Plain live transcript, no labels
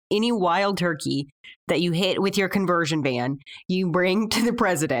any wild turkey that you hit with your conversion van, you bring to the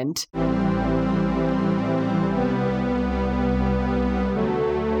president.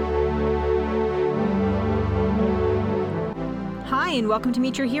 Hi, and welcome to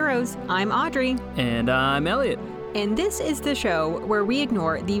Meet Your Heroes. I'm Audrey. And I'm Elliot. And this is the show where we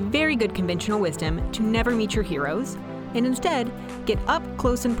ignore the very good conventional wisdom to never meet your heroes, and instead get up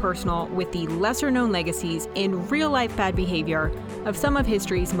close and personal with the lesser-known legacies and real-life bad behavior of some of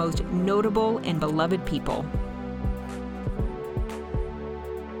history's most notable and beloved people.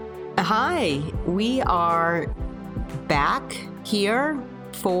 Hi, we are back here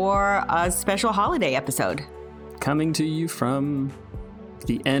for a special holiday episode. Coming to you from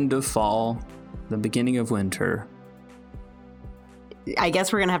the end of fall, the beginning of winter. I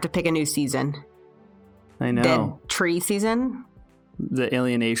guess we're going to have to pick a new season. I know. Dead tree season? The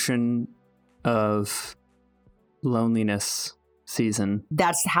alienation of loneliness season.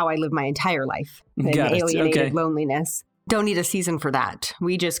 That's how I live my entire life. Alienated loneliness. Don't need a season for that.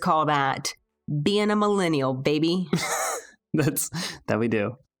 We just call that being a millennial, baby. That we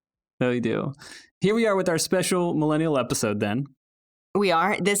do. Here we are with our special millennial episode then. We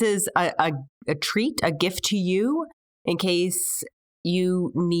are. This is a treat, a gift to you in case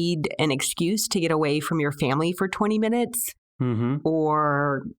you need an excuse to get away from your family for 20 minutes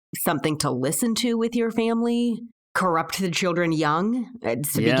or something to listen to with your family. Corrupt the children young.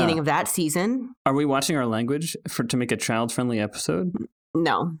 It's the beginning of that season. Are we watching our language to make a child-friendly episode?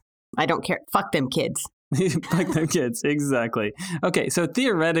 No, I don't care. Fuck them kids. Fuck them kids. Exactly. Okay, so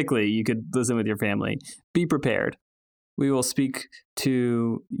theoretically, you could listen with your family. Be prepared. We will speak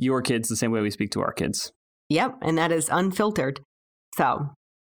to your kids the same way we speak to our kids. Yep, and that is unfiltered. So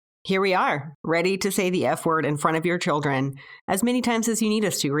here we are, ready to say the F word in front of your children as many times as you need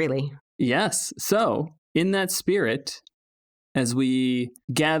us to, really. Yes. So in that spirit, as we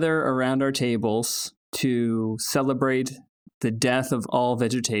gather around our tables to celebrate the death of all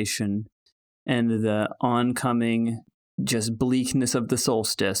vegetation and the oncoming just bleakness of the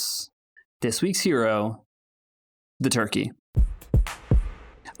solstice, this week's hero, the turkey.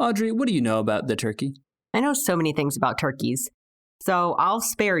 Audrey, what do you know about the turkey? I know so many things about turkeys, so I'll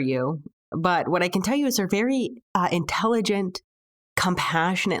spare you. But what I can tell you is they're very intelligent,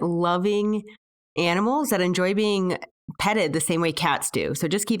 compassionate, loving animals that enjoy being petted the same way cats do. So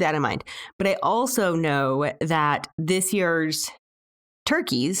just keep that in mind. But I also know that this year's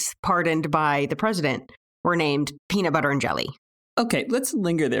turkeys, pardoned by the president, were named Peanut Butter and Jelly. Okay, let's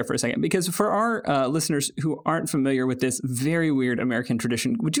linger there for a second, because for our listeners who aren't familiar with this very weird American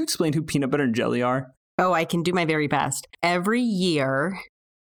tradition, would you explain who Peanut Butter and Jelly are? Oh, I can do my very best. Every year,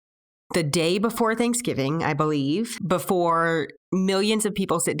 the day before Thanksgiving, I believe, before millions of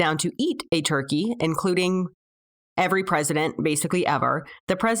people sit down to eat a turkey, including every president, basically ever,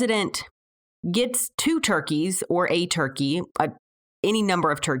 the president gets 2 turkeys or a turkey, any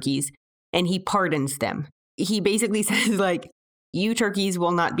number of turkeys, and he pardons them. He basically says, like, you turkeys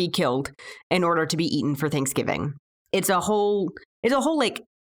will not be killed in order to be eaten for Thanksgiving. It's a whole like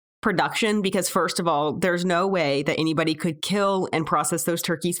production, because first of all, there's no way that anybody could kill and process those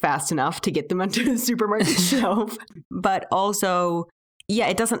turkeys fast enough to get them onto the supermarket shelf. But also,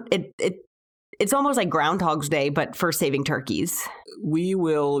 yeah, it's almost like Groundhog's Day, but for saving turkeys. We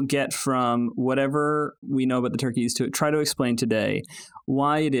will get from whatever we know about the turkeys to try to explain today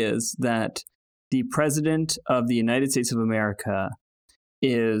why it is that the President of the United States of America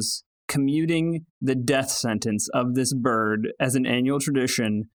is commuting the death sentence of this bird as an annual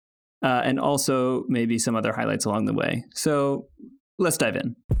tradition, and also maybe some other highlights along the way. So let's dive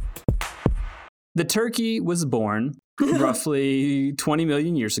in. The turkey was born roughly 20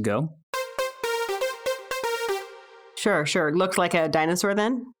 million years ago. Sure. Looks like a dinosaur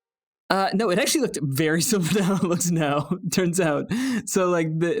then? No, it actually looked very similar to how it looks now, turns out. So like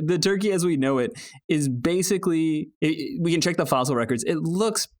the turkey as we know it is basically, we can check the fossil records. It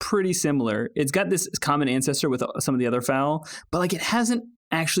looks pretty similar. It's got this common ancestor with some of the other fowl, but like it hasn't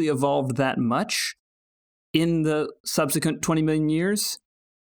actually evolved that much in the subsequent 20 million years.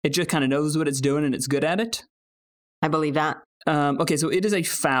 It just kind of knows what it's doing and it's good at it. I believe that. Okay, so it is a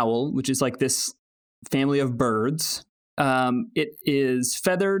fowl, which is like this family of birds. It is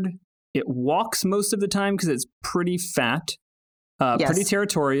feathered. It walks most of the time because it's pretty fat, pretty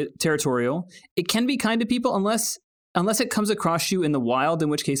territorial. It can be kind to people unless it comes across you in the wild, in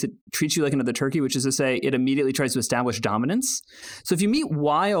which case it treats you like another turkey, which is to say it immediately tries to establish dominance. So if you meet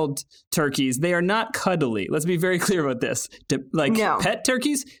wild turkeys, they are not cuddly. Let's be very clear about this. Pet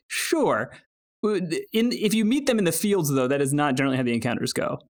turkeys, sure. If you meet them in the fields, though, that is not generally how the encounters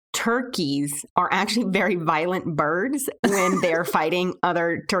go. turkeys are actually very violent birds when they're fighting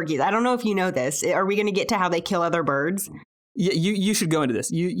other turkeys. I don't know if you know this. Are we going to get to how they kill other birds? Yeah, you should go into this.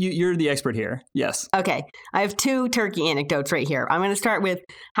 You're the expert here. Yes. Okay. I have 2 turkey anecdotes right here. I'm going to start with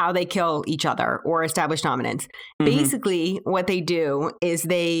how they kill each other or establish dominance. Mm-hmm. Basically, what they do is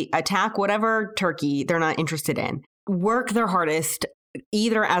they attack whatever turkey they're not interested in, work their hardest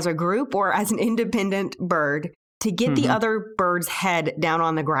either as a group or as an independent bird to get the other bird's head down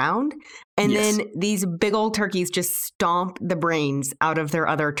on the ground. And then these big old turkeys just stomp the brains out of their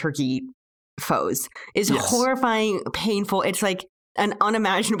other turkey foes. It's horrifying, painful. It's like an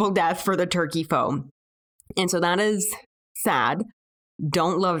unimaginable death for the turkey foe. And so that is sad.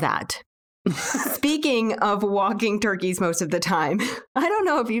 Don't love that. Speaking of walking turkeys most of the time, I don't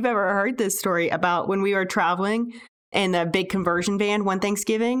know if you've ever heard this story about when we were traveling in the big conversion van one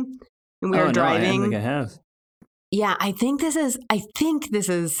Thanksgiving and we were driving. No, I don't think I have. Yeah, I think this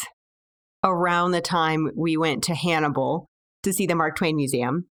is around the time we went to Hannibal to see the Mark Twain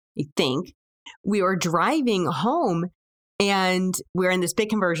Museum. I think we were driving home and we're in this big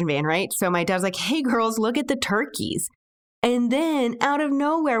conversion van, right? So my dad's like, "Hey girls, look at the turkeys." And then out of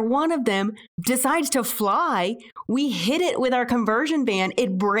nowhere, one of them decides to fly. We hit it with our conversion van.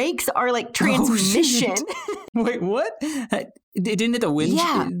 It breaks our transmission. Wait, what? It didn't hit the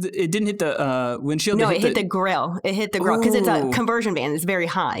windshield? Yeah. It didn't hit the windshield? No, it hit the grill. It hit the grill because it's a conversion van. It's very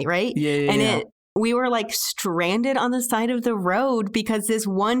high, right? Yeah. And we were stranded on the side of the road because this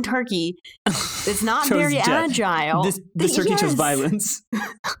one turkey is not very agile. This turkey chose violence.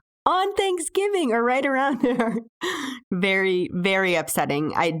 On Thanksgiving or right around there. Very, very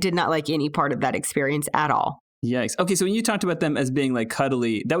upsetting. I did not like any part of that experience at all. Yikes. Okay, so when you talked about them as being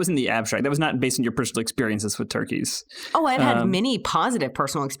cuddly, that was in the abstract. That was not based on your personal experiences with turkeys. Oh, I've had many positive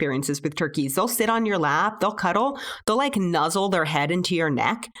personal experiences with turkeys. They'll sit on your lap. They'll cuddle. They'll nuzzle their head into your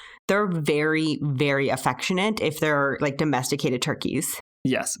neck. They're very, very affectionate if they're domesticated turkeys.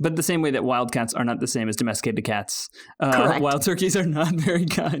 Yes, but the same way that wild cats are not the same as domesticated cats. Correct. Wild turkeys are not very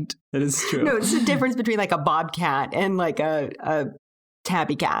kind. That is true. No, it's the difference between a bobcat and a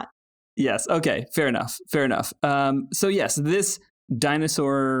tabby cat. Yes. Okay. Fair enough. So yes, this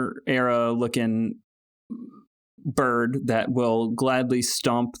dinosaur era looking bird that will gladly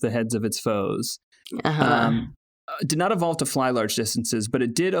stomp the heads of its foes did not evolve to fly large distances, but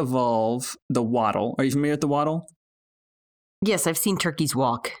it did evolve the wattle. Are you familiar with the wattle? Yes, I've seen turkeys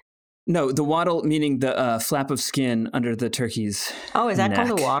walk. No, the wattle meaning the flap of skin under the turkey's Oh, is that neck.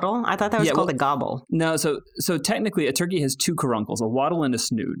 called a wattle? I thought that was called a gobble. No, so technically a turkey has 2 caruncles, a wattle and a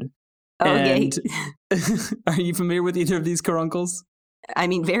snood. Oh, and are you familiar with either of these caruncles? I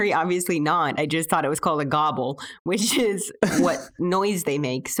mean, very obviously not. I just thought it was called a gobble, which is what noise they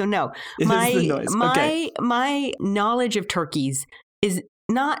make. So no, my knowledge of turkeys is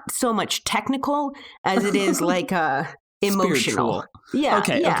not so much technical as it is emotional. Spiritual. Yeah.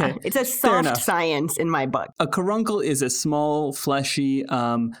 Okay. It's a soft science in my book. A caruncle is a small, fleshy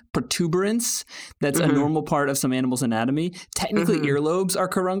protuberance that's a normal part of some animals' anatomy. Technically, earlobes are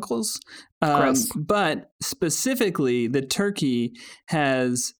caruncles. Gross. But specifically, the turkey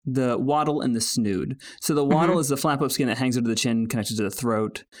has the wattle and the snood. So the wattle is the flap of skin that hangs under the chin, connected to the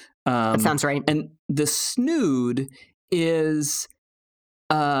throat. That sounds right. And the snood is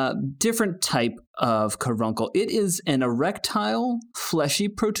a different type of caruncle. It is an erectile, fleshy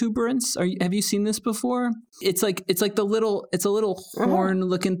protuberance. Have you seen this before? It's a little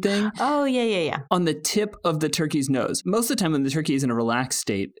horn-looking thing. Oh, yeah. On the tip of the turkey's nose. Most of the time when the turkey is in a relaxed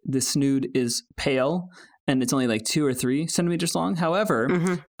state, the snood is pale and it's only 2 or 3 centimeters long.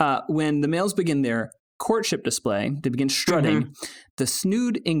 However, when the males begin their courtship display, they begin strutting, the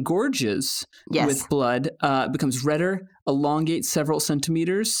snood engorges with blood, becomes redder, elongates several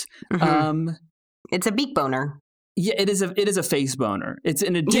centimeters. It's a beak boner. Yeah, it is a face boner. It's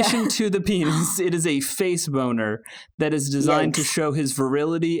in addition to the penis, it is a face boner that is designed to show his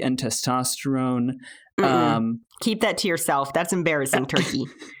virility and testosterone. Keep that to yourself. That's embarrassing, turkey.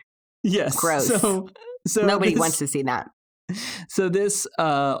 Yes. Gross. So nobody wants to see that. So this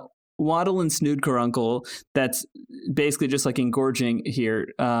wattle and snood caruncle that's basically just engorging here,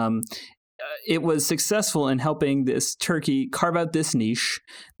 it was successful in helping this turkey carve out this niche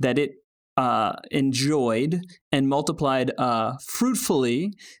that it enjoyed and multiplied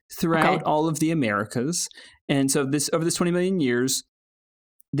fruitfully throughout all of the Americas. And so over this 20 million years,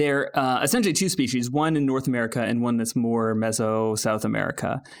 there are essentially 2 species, one in North America and one that's more Meso-South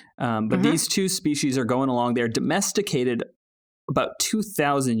America. But these 2 species are going along. They're domesticated about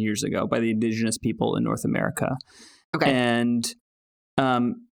 2,000 years ago by the indigenous people in North America. Okay. And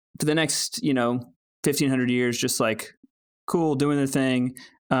for the next, 1,500 years, just cool, doing their thing.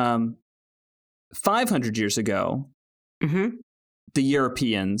 500 years ago, the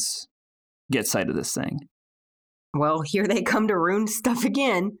Europeans get sight of this thing. Well, here they come to ruin stuff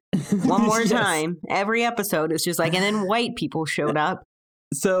again. One more time. Every episode is just like, and then white people showed up.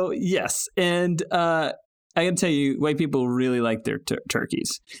 So, yes. And I can tell you, white people really like their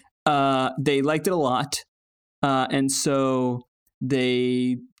turkeys. They liked it a lot. And so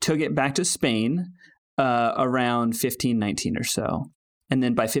they took it back to Spain around 1519 or so. And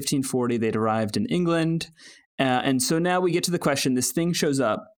then by 1540, they'd arrived in England. And so now we get to the question, this thing shows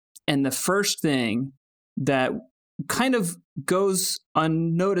up. And the first thing that kind of goes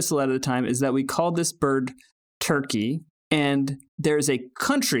unnoticed a lot of the time is that we call this bird turkey, and there's a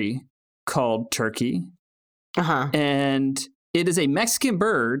country called Turkey, and it is a Mexican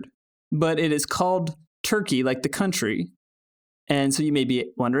bird, but it is called Turkey, like the country. And so you may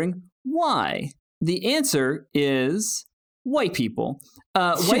be wondering why. The answer is white people.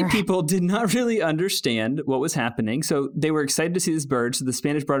 Sure. White people did not really understand what was happening, so they were excited to see this bird, so the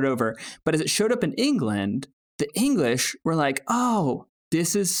Spanish brought it over. But as it showed up in England, the English were like, oh,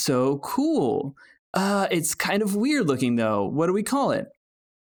 this is so cool. It's kind of weird looking, though. What do we call it?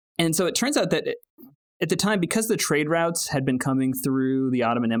 And so it turns out that at the time, because the trade routes had been coming through the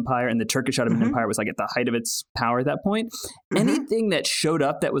Ottoman Empire, and the Turkish Ottoman Empire was like at the height of its power at that point, anything that showed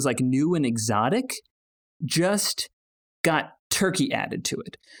up that was like new and exotic just got turkey added to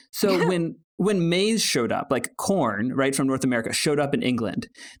it. So when maize showed up, like corn, right, from North America, showed up in England,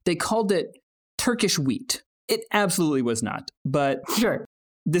 they called it Turkish wheat. It absolutely was not, but sure,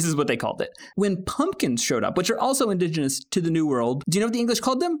 this is what they called it. When pumpkins showed up, which are also indigenous to the New World, do you know what the English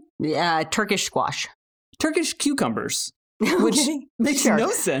called them? Yeah, Turkish squash. Turkish cucumbers, which makes no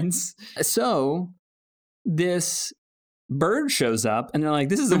sense. So this bird shows up, and they're like,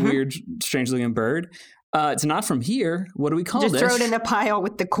 this is a weird, strange-looking bird. It's not from here. What do we call this? Just throw it in a pile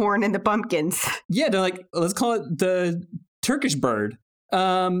with the corn and the pumpkins. Yeah, they're like, let's call it the Turkish bird.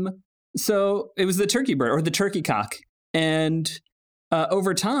 So it was the turkey bird, or the turkey cock. And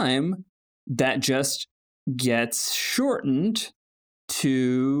over time, that just gets shortened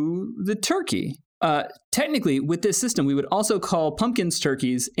to the turkey. Technically, with this system, we would also call pumpkins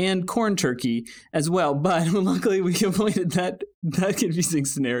turkeys and corn turkey as well. But luckily, we avoided that confusing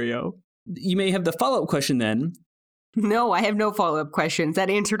scenario. You may have the follow-up question then. No, I have no follow-up questions. That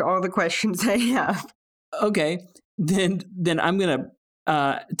answered all the questions I have. Okay. Then I'm going to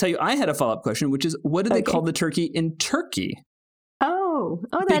tell you I had a follow-up question, which is, what do they call the turkey in Turkey? Oh,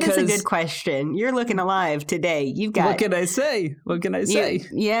 that is a good question. You're looking alive today. You've got... What can I say?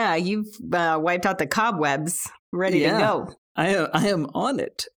 You've wiped out the cobwebs, ready to go. I am on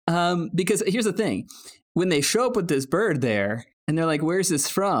it. Because here's the thing. When they show up with this bird there, and they're like, where's this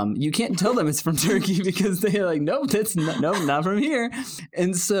from? You can't tell them it's from Turkey because they're like, nope, not from here.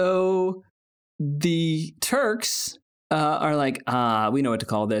 And so the Turks are like, we know what to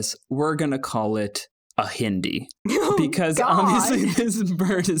call this. We're going to call it a Hindi. Because obviously this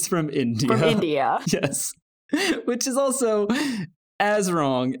bird is from India. From India. Yes. Which is also as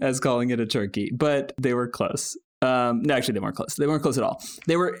wrong as calling it a turkey. But they were close. No, actually, they weren't close. They weren't close at all.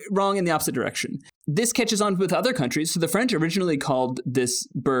 They were wrong in the opposite direction. This catches on with other countries. So the French originally called this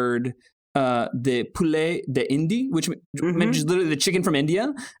bird the poulet d'Inde, which meant just literally the chicken from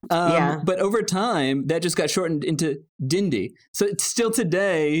India. But over time, that just got shortened into dindi. So it's still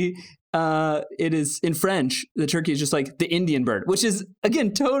today, it is in French, the turkey is just like the Indian bird, which is,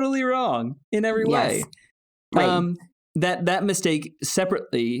 again, totally wrong in every way. Right. That mistake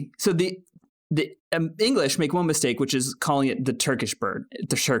separately. So the English make one mistake, which is calling it the Turkish bird,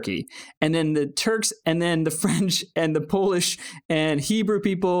 the turkey. And then the Turks and then the French and the Polish and Hebrew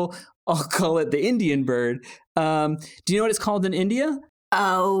people all call it the Indian bird. Do you know what it's called in India?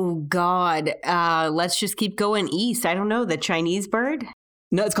 Oh, God. Let's just keep going east. I don't know. The Chinese bird?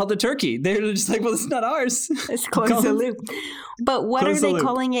 No, it's called the turkey. They're just like, well, it's not ours. Let's close the loop. But what are they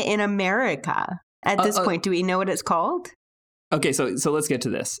calling it in America at this point? Do we know what it's called? Okay, so let's get to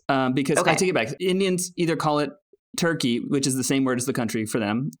this because I take it back. Indians either call it turkey, which is the same word as the country for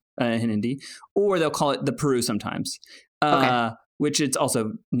them in Hindi, or they'll call it the Peru sometimes, which it's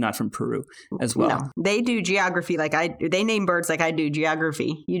also not from Peru as well. No, they do geography they name birds like I do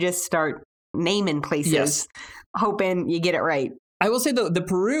geography. You just start naming places, hoping you get it right. I will say, though, the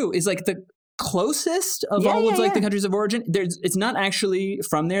Peru is like the closest of all of the countries of origin. It's not actually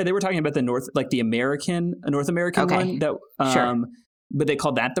from there. They were talking about the North American one that but they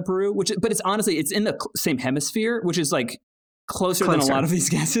called that the Peru, but it's honestly it's in the same hemisphere, which is like closer than a lot of these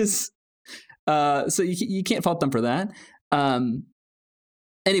guesses. So you can't fault them for that.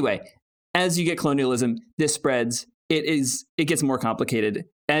 Anyway, as you get colonialism, this spreads. It gets more complicated.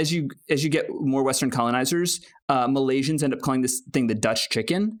 as you get more Western colonizers, Malaysians end up calling this thing the Dutch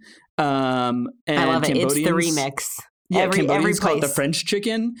chicken. And I love it. It's the Cambodians- remix. Yeah, every Cambodians call it the place. French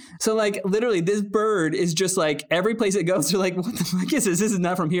chicken. So like literally this bird is just like every place it goes, they're like, what the fuck is this? This is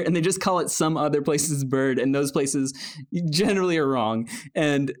not from here. And they just call it some other place's bird. And those places generally are wrong.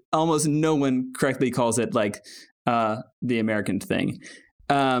 And almost no one correctly calls it like the American thing.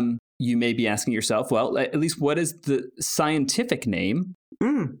 You may be asking yourself, well, at least what is the scientific name?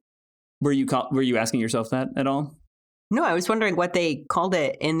 Were you asking yourself that at all? No, I was wondering what they called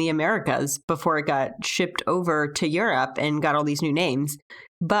it in the Americas before it got shipped over to Europe and got all these new names.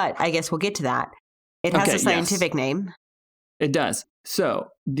 But I guess we'll get to that. It has a scientific name. It does. So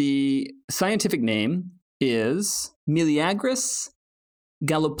the scientific name is Meleagris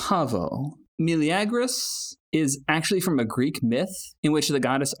gallopavo. Meleagris is actually from a Greek myth in which the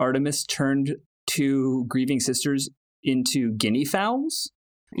goddess Artemis turned two grieving sisters into guinea fowls.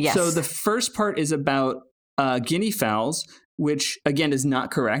 Yes. So the first part is about guinea fowls, which again is not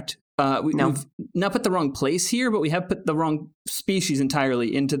correct. We've not put the wrong place here, but we have put the wrong species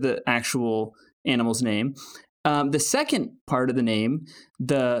entirely into the actual animal's name. The second part of the name,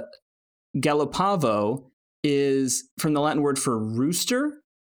 the gallopavo, is from the Latin word for rooster.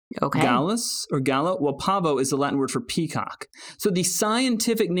 Okay. Gallus or gallo. Well, pavo is the Latin word for peacock. So the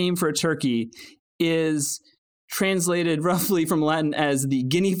scientific name for a turkey is translated roughly from Latin as the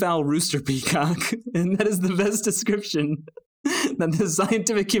guinea fowl rooster peacock. And that is the best description that the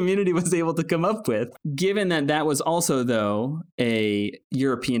scientific community was able to come up with. Given that that was also, though, a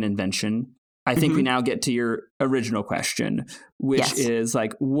European invention, I think we now get to your original question, which is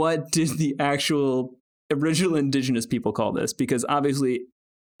like, what did the actual original indigenous people call this? Because obviously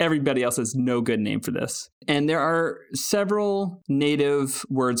everybody else has no good name for this. And there are several native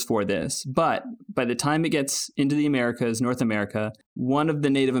words for this, but by the time it gets into the Americas, North America, one of the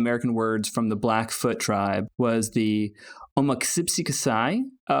Native American words from the Blackfoot tribe was the Omaxipsicasai,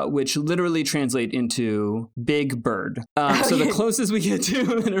 which literally translate into big bird. So the closest we get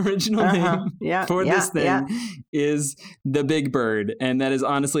to an original name for this thing is the big bird. And that is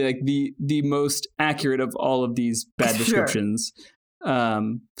honestly like the most accurate of all of these bad descriptions.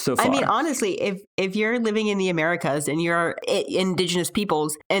 So far. I mean, honestly, if you're living in the Americas and you're indigenous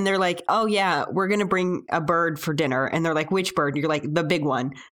peoples and they're like, oh yeah, we're going to bring a bird for dinner. And they're like, which bird? And you're like, the big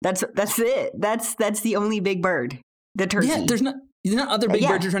one. That's it. That's the only big bird. The turkey. Yeah, there's not other big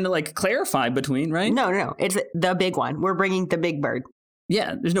birds you're trying to like clarify between, right? No. It's the big one. We're bringing the big bird.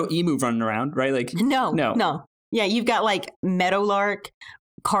 Yeah. There's no emu running around, right? Like No. Yeah. You've got like meadowlark,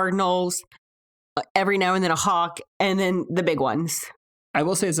 cardinals, every now and then a hawk, and then the big ones. I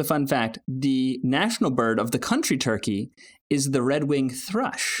will say as a fun fact, the national bird of the country turkey is the red-winged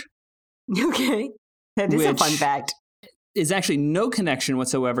thrush. Okay. That is a fun fact. Is actually no connection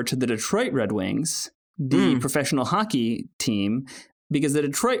whatsoever to the Detroit Red Wings, the professional hockey team, because the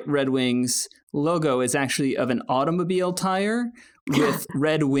Detroit Red Wings logo is actually of an automobile tire with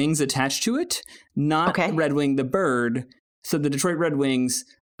red wings attached to it, not Red Wing the bird. So the Detroit Red Wings,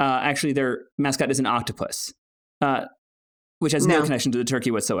 actually their mascot is an octopus, which has no connection to the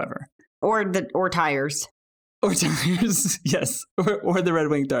turkey whatsoever. Or tires. Or tires, yes. Or the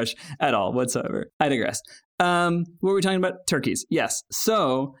red-winged thrush at all whatsoever. I digress. What were we talking about? Turkeys. Yes.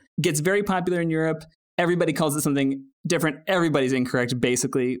 So gets very popular in Europe. Everybody calls it something different. Everybody's incorrect,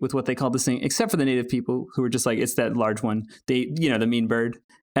 basically, with what they call this thing, except for the native people who were just like, it's that large one. The mean bird.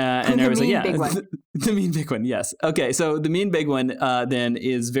 And everyone's like, yeah, the mean big one. Yes. Okay. So the mean big one then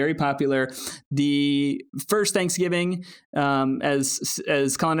is very popular. The first Thanksgiving,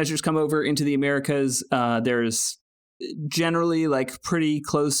 as colonizers come over into the Americas, there's generally like pretty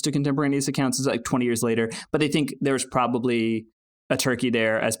close to contemporaneous accounts. It's like 20 years later, but they think there's probably a turkey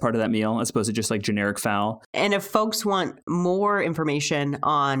there as part of that meal, as opposed to just like generic fowl. And if folks want more information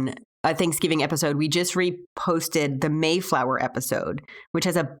on a Thanksgiving episode, we just reposted the Mayflower episode, which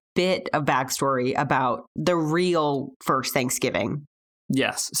has a bit of backstory about the real first Thanksgiving.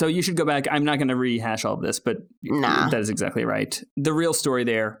 Yes. So you should go back. I'm not going to rehash all of this, but that is exactly right. The real story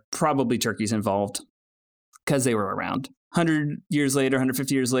there, probably turkeys involved because they were around. 100 years later,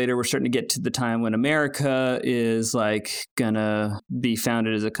 150 years later, we're starting to get to the time when America is like going to be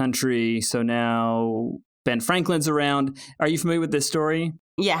founded as a country. So now Ben Franklin's around. Are you familiar with this story?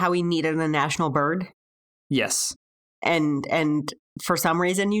 Yeah, how we needed a national bird. Yes. And for some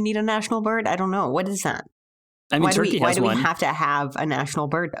reason you need a national bird? I don't know. What is that? I mean, turkey has one. Why do we have to have a national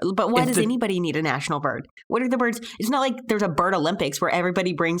bird? But why does anybody need a national bird? What are the birds? It's not like there's a bird Olympics where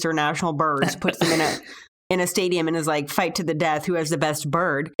everybody brings their national birds, puts them in a stadium and is like, fight to the death, who has the best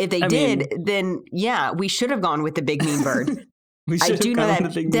bird. If they did, then yeah, we should have gone with the big mean bird. We should I do know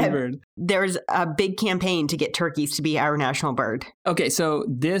have the that bird. there's a big campaign to get turkeys to be our national bird. Okay, so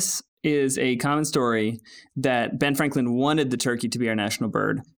this is a common story that Ben Franklin wanted the turkey to be our national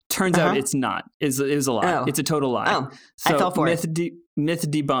bird. Turns out it's not. It was a lie. Oh. It's a total lie. Oh, so I fell for myth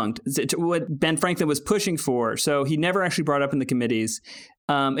debunked. What Ben Franklin was pushing for. So he never actually brought up in the committees.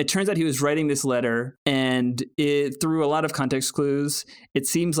 It turns out he was writing this letter, and through a lot of context clues, it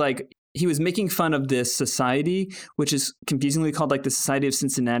seems like he was making fun of this society, which is confusingly called like the Society of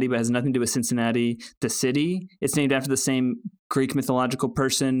Cincinnati, but has nothing to do with Cincinnati, the city. It's named after the same Greek mythological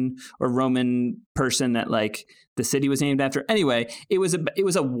person or Roman person that like the city was named after. Anyway, it was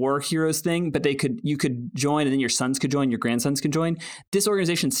a war heroes thing, but you could join, and then your sons could join, your grandsons could join. This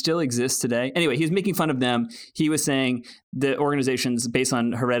organization still exists today. Anyway, he was making fun of them. He was saying the organizations based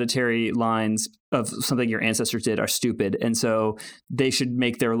on hereditary lines of something your ancestors did are stupid, and so they should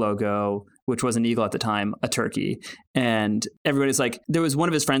make their logo, which was an eagle at the time, a turkey. And everybody's like, there was one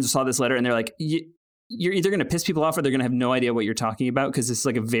of his friends who saw this letter, and they're like, you're either going to piss people off or they're going to have no idea what you're talking about because this is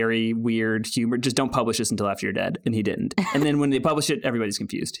like a very weird humor. Just don't publish this until after you're dead. And he didn't. And then when they publish it, everybody's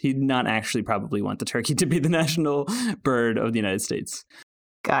confused. He did not actually probably want the turkey to be the national bird of the United States.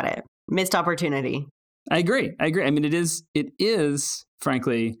 Got it. Missed opportunity. I agree. I mean, it is,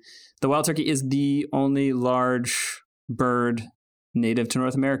 frankly, the wild turkey is the only large bird native to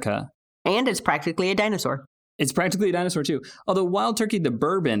North America. And it's practically a dinosaur. It's practically a dinosaur, too. Although wild turkey, the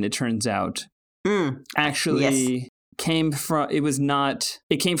bourbon, it turns out, actually came from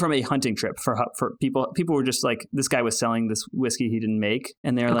a hunting trip for people. People were just like, this guy was selling this whiskey he didn't make.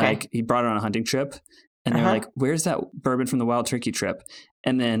 And they're like, he brought it on a hunting trip. And they're like, where's that bourbon from the wild turkey trip?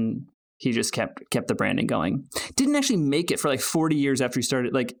 And then he just kept the branding going. Didn't actually make it for like 40 years after he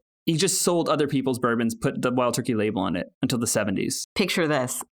started. Like, he just sold other people's bourbons, put the wild turkey label on it until the 70s. Picture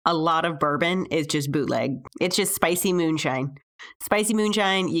this. A lot of bourbon is just bootleg. It's just spicy moonshine. Spicy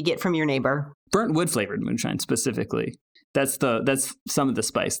moonshine you get from your neighbor. Burnt wood flavored moonshine specifically. That's some of the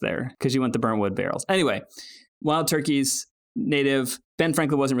spice there because you want the burnt wood barrels. Anyway, wild turkeys, native. Ben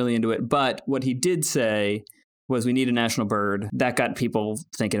Franklin wasn't really into it, but what he did say was we need a national bird. That got people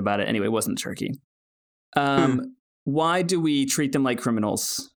thinking about it. Anyway, it wasn't the turkey. Why do we treat them like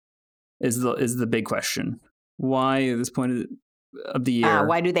criminals? Is the big question. Why at this point of the year?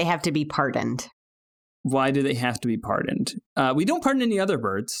 Why do they have to be pardoned? Why do they have to be pardoned? We don't pardon any other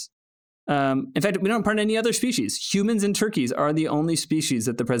birds. In fact, we don't pardon any other species. Humans and turkeys are the only species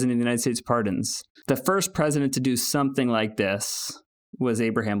that the President of the United States pardons. The first president to do something like this was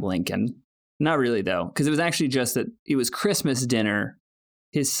Abraham Lincoln. Not really, though, because it was actually just that it was Christmas dinner.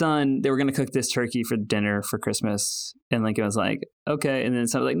 His son, they were going to cook this turkey for dinner for Christmas. And Lincoln was like, okay. And then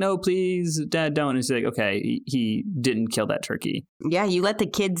someone was like, no, please, Dad, don't. And he's like, okay, he didn't kill that turkey. Yeah, you let the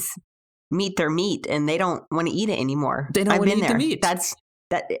kids meet their meat and they don't want to eat it anymore. They don't want to eat the meat.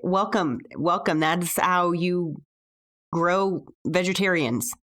 Welcome. That's how you grow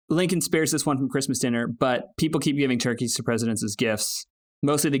vegetarians. Lincoln spares this one from Christmas dinner, but people keep giving turkeys to presidents as gifts.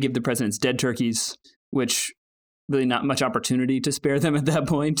 Mostly they give the presidents dead turkeys, which really not much opportunity to spare them at that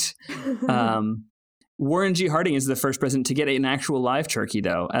point. Warren G. Harding is the first president to get an actual live turkey,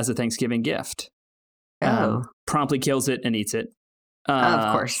 though, as a Thanksgiving gift. Promptly kills it and eats it.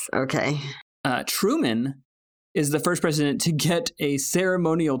 Of course. Okay. Truman is the first president to get a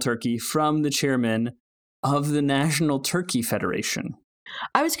ceremonial turkey from the chairman of the National Turkey Federation.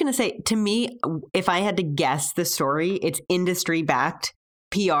 I was going to say, to me, if I had to guess the story, it's industry-backed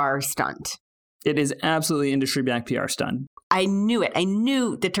PR stunt. It is absolutely industry-backed PR stunt. I knew it. I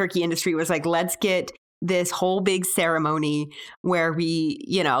knew the turkey industry was like, let's get this whole big ceremony where we,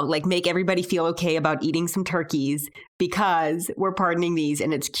 make everybody feel okay about eating some turkeys because we're pardoning these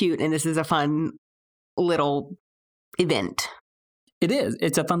and it's cute and this is a fun little event. It is.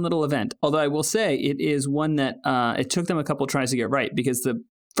 It's a fun little event. Although I will say it is one that it took them a couple tries to get right because the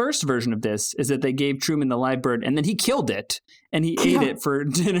first version of this is that they gave Truman the live bird and then he killed it and he ate it for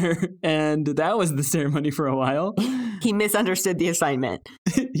dinner. And that was the ceremony for a while. He misunderstood the assignment.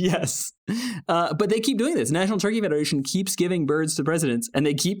 Yes. But they keep doing this. National Turkey Federation keeps giving birds to presidents and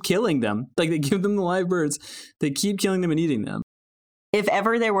they keep killing them. Like they give them the live birds. They keep killing them and eating them. If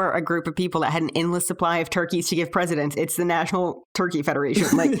ever there were a group of people that had an endless supply of turkeys to give presidents, it's the National Turkey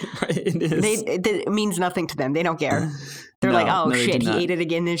Federation. Like, right, it is. It means nothing to them. They don't care. They're shit, he ate it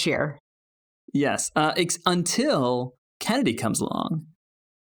again this year. Yes, until Kennedy comes along.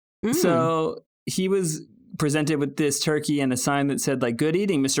 So he was presented with this turkey and a sign that said, like, good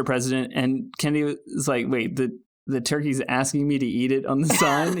eating, Mr. President. And Kennedy was like, wait, the turkey's asking me to eat it on the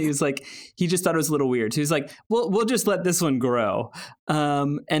sign. He was like, he just thought it was a little weird. So he was like, well, we'll just let this one grow.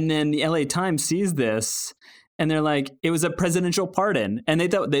 And then the LA Times sees this and they're like, it was a presidential pardon, and they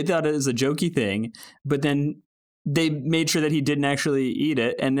thought it was a jokey thing, but then they made sure that he didn't actually eat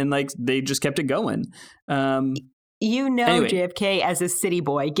it, and then like they just kept it going. Anyway. JFK as a city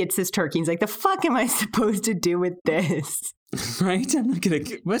boy gets his turkey. He's like, the fuck am I supposed to do with this? Right? I'm not gonna.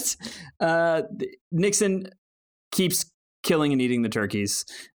 What? Nixon keeps killing and eating the turkeys.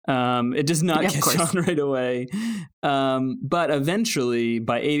 It does not catch on right away. But eventually,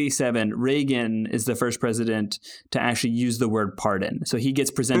 by 1987, Reagan is the first president to actually use the word pardon. So he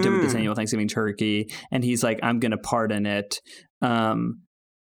gets presented with this annual Thanksgiving turkey, and he's like, I'm going to pardon it.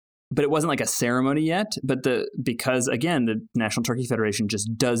 But it wasn't like a ceremony yet. But because, again, the National Turkey Federation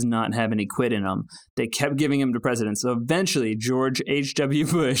just does not have any quid in them, they kept giving him to presidents. So eventually, George H.W.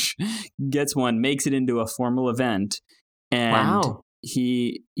 Bush gets one, makes it into a formal event. And wow.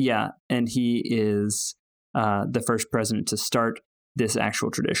 He is the first president to start this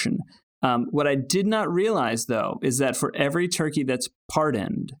actual tradition. What I did not realize, though, is that for every turkey that's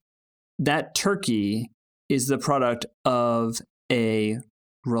pardoned, that turkey is the product of a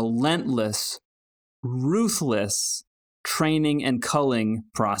relentless, ruthless training and culling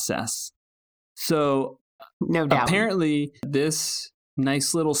process. So no doubt. Apparently, this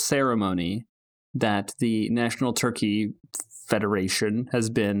nice little ceremony that the National Turkey Federation has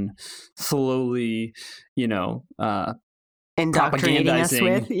been slowly, indoctrinating us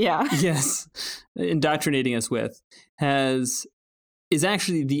with, yes, indoctrinating us with, is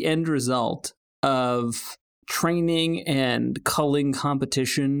actually the end result of training and culling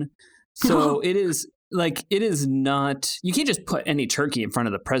competition. So it is not, you can't just put any turkey in front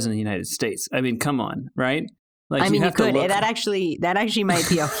of the president of the United States. I mean, come on, right? Like, I mean, you could. That actually might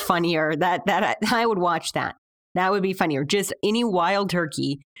be a funnier. That I would watch that. That would be funnier. Just any wild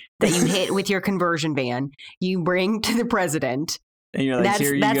turkey that you hit with your conversion van, you bring to the president. And you're like,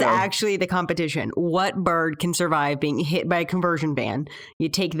 that's actually the competition. What bird can survive being hit by a conversion van? You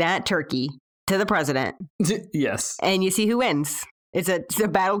take that turkey to the president. Yes. And you see who wins. It's a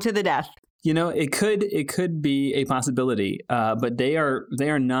battle to the death. It could be a possibility, but they are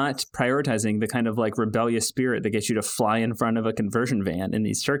not prioritizing the kind of like rebellious spirit that gets you to fly in front of a conversion van in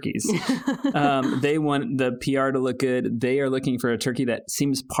these turkeys. They want the PR to look good. They are looking for a turkey that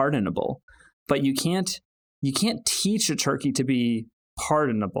seems pardonable, but you can't teach a turkey to be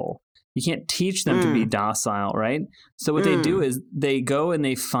pardonable. You can't teach them to be docile, right? So what they do is they go and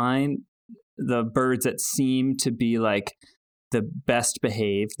they find the birds that seem to be like the best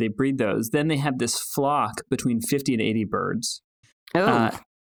behaved. They breed those. Then they have this flock between 50 and 80 birds.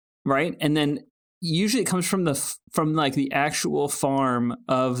 Right? And then usually it comes from the actual farm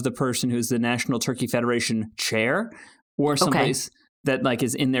of the person who's the National Turkey Federation chair or someplace that like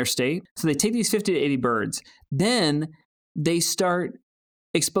is in their state. So they take these 50 to 80 birds. Then they start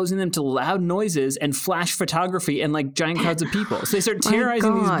exposing them to loud noises and flash photography and like giant crowds of people. So they start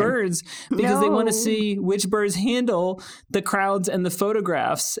terrorizing these birds because they want to see which birds handle the crowds and the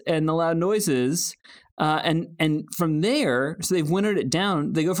photographs and the loud noises. And from there, so they've winnowed it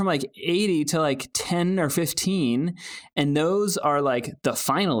down. They go from like 80 to like 10 or 15. And those are like the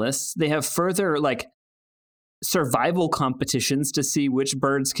finalists. They have further like survival competitions to see which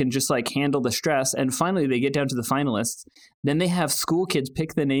birds can just like handle the stress. And finally they get down to the finalists. Then they have school kids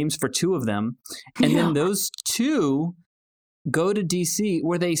pick the names for two of them. And then those two go to DC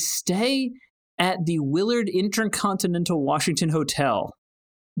where they stay at the Willard Intercontinental Washington Hotel.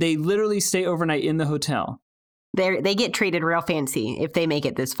 They literally stay overnight in the hotel. They get treated real fancy if they make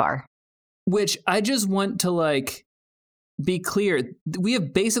it this far. Which I just want to like be clear, we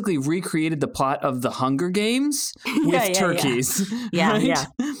have basically recreated the plot of the Hunger Games with turkeys.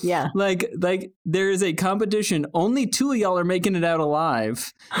 Yeah. Like there is a competition. Only two of y'all are making it out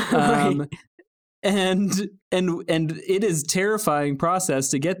alive. Right. And it is terrifying process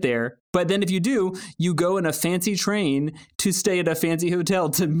to get there. But then if you do, you go in a fancy train to stay at a fancy hotel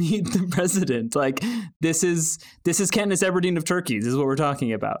to meet the president. Like this is Katniss Everdeen of turkeys is what we're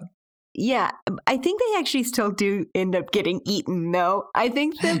talking about. Yeah, I think they actually still do end up getting eaten, though. I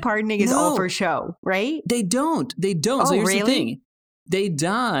think the pardoning is all for show, right? They don't. Oh, so here's really? the thing. They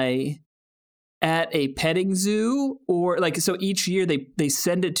die at a petting zoo or like, so each year they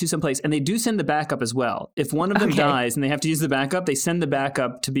send it to someplace and they do send the backup as well. If one of them dies and they have to use the backup, they send the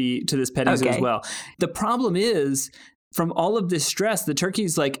backup to this petting zoo as well. The problem is, from all of this stress, the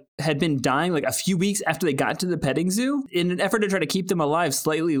turkeys like had been dying like a few weeks after they got to the petting zoo in an effort to try to keep them alive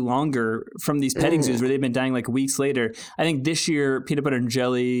slightly longer from these petting zoos where they've been dying like weeks later. I think this year Peanut Butter and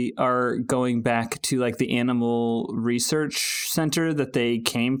Jelly are going back to like the animal research center that they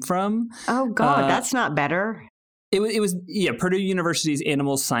came from. Oh God, that's not better. It was Purdue University's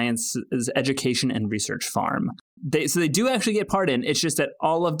Animal Sciences Education and Research Farm. So they do actually get part in. It's just that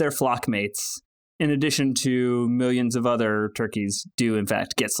all of their flock mates, in addition to millions of other turkeys, do in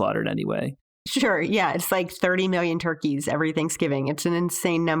fact get slaughtered anyway. Sure. Yeah. It's like 30 million turkeys every Thanksgiving. It's an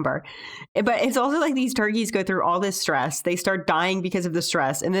insane number. But it's also like these turkeys go through all this stress. They start dying because of the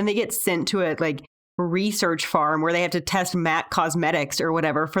stress. And then they get sent to a research farm where they have to test MAC Cosmetics or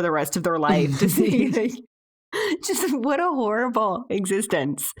whatever for the rest of their life to see. Just what a horrible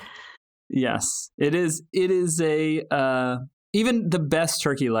existence. Yes, it is. It is even the best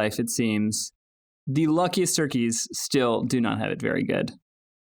turkey life, it seems, the luckiest turkeys still do not have it very good.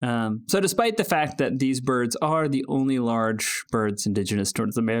 So despite the fact that these birds are the only large birds indigenous to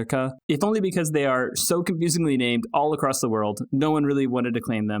North America, if only because they are so confusingly named all across the world, no one really wanted to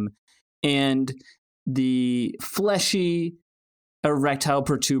claim them. And the fleshy erectile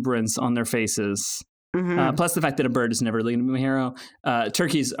protuberance on their faces, plus the fact that a bird is never really going to be my hero,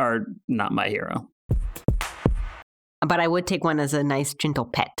 turkeys are not my hero. But I would take one as a nice, gentle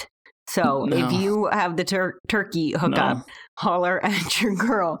pet. So if you have the turkey hookup, holler at your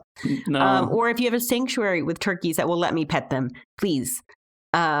girl. Or if you have a sanctuary with turkeys that will let me pet them, please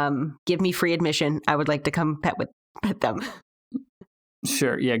give me free admission. I would like to come pet them.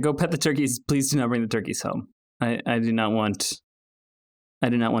 Sure. Yeah. Go pet the turkeys. Please do not bring the turkeys home. I do not want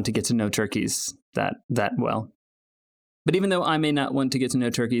to get to know turkeys that well. But even though I may not want to get to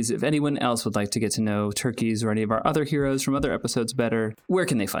know turkeys, if anyone else would like to get to know turkeys or any of our other heroes from other episodes better, where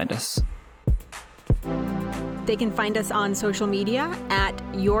can they find us? They can find us on social media at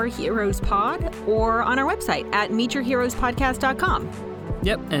Your Heroes Pod or on our website at meetyourheroespodcast.com.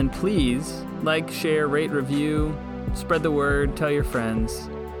 Yep, and please share, rate, review, spread the word, tell your friends.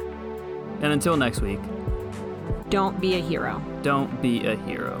 And until next week, don't be a hero. Don't be a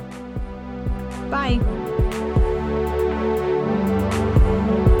hero. Bye.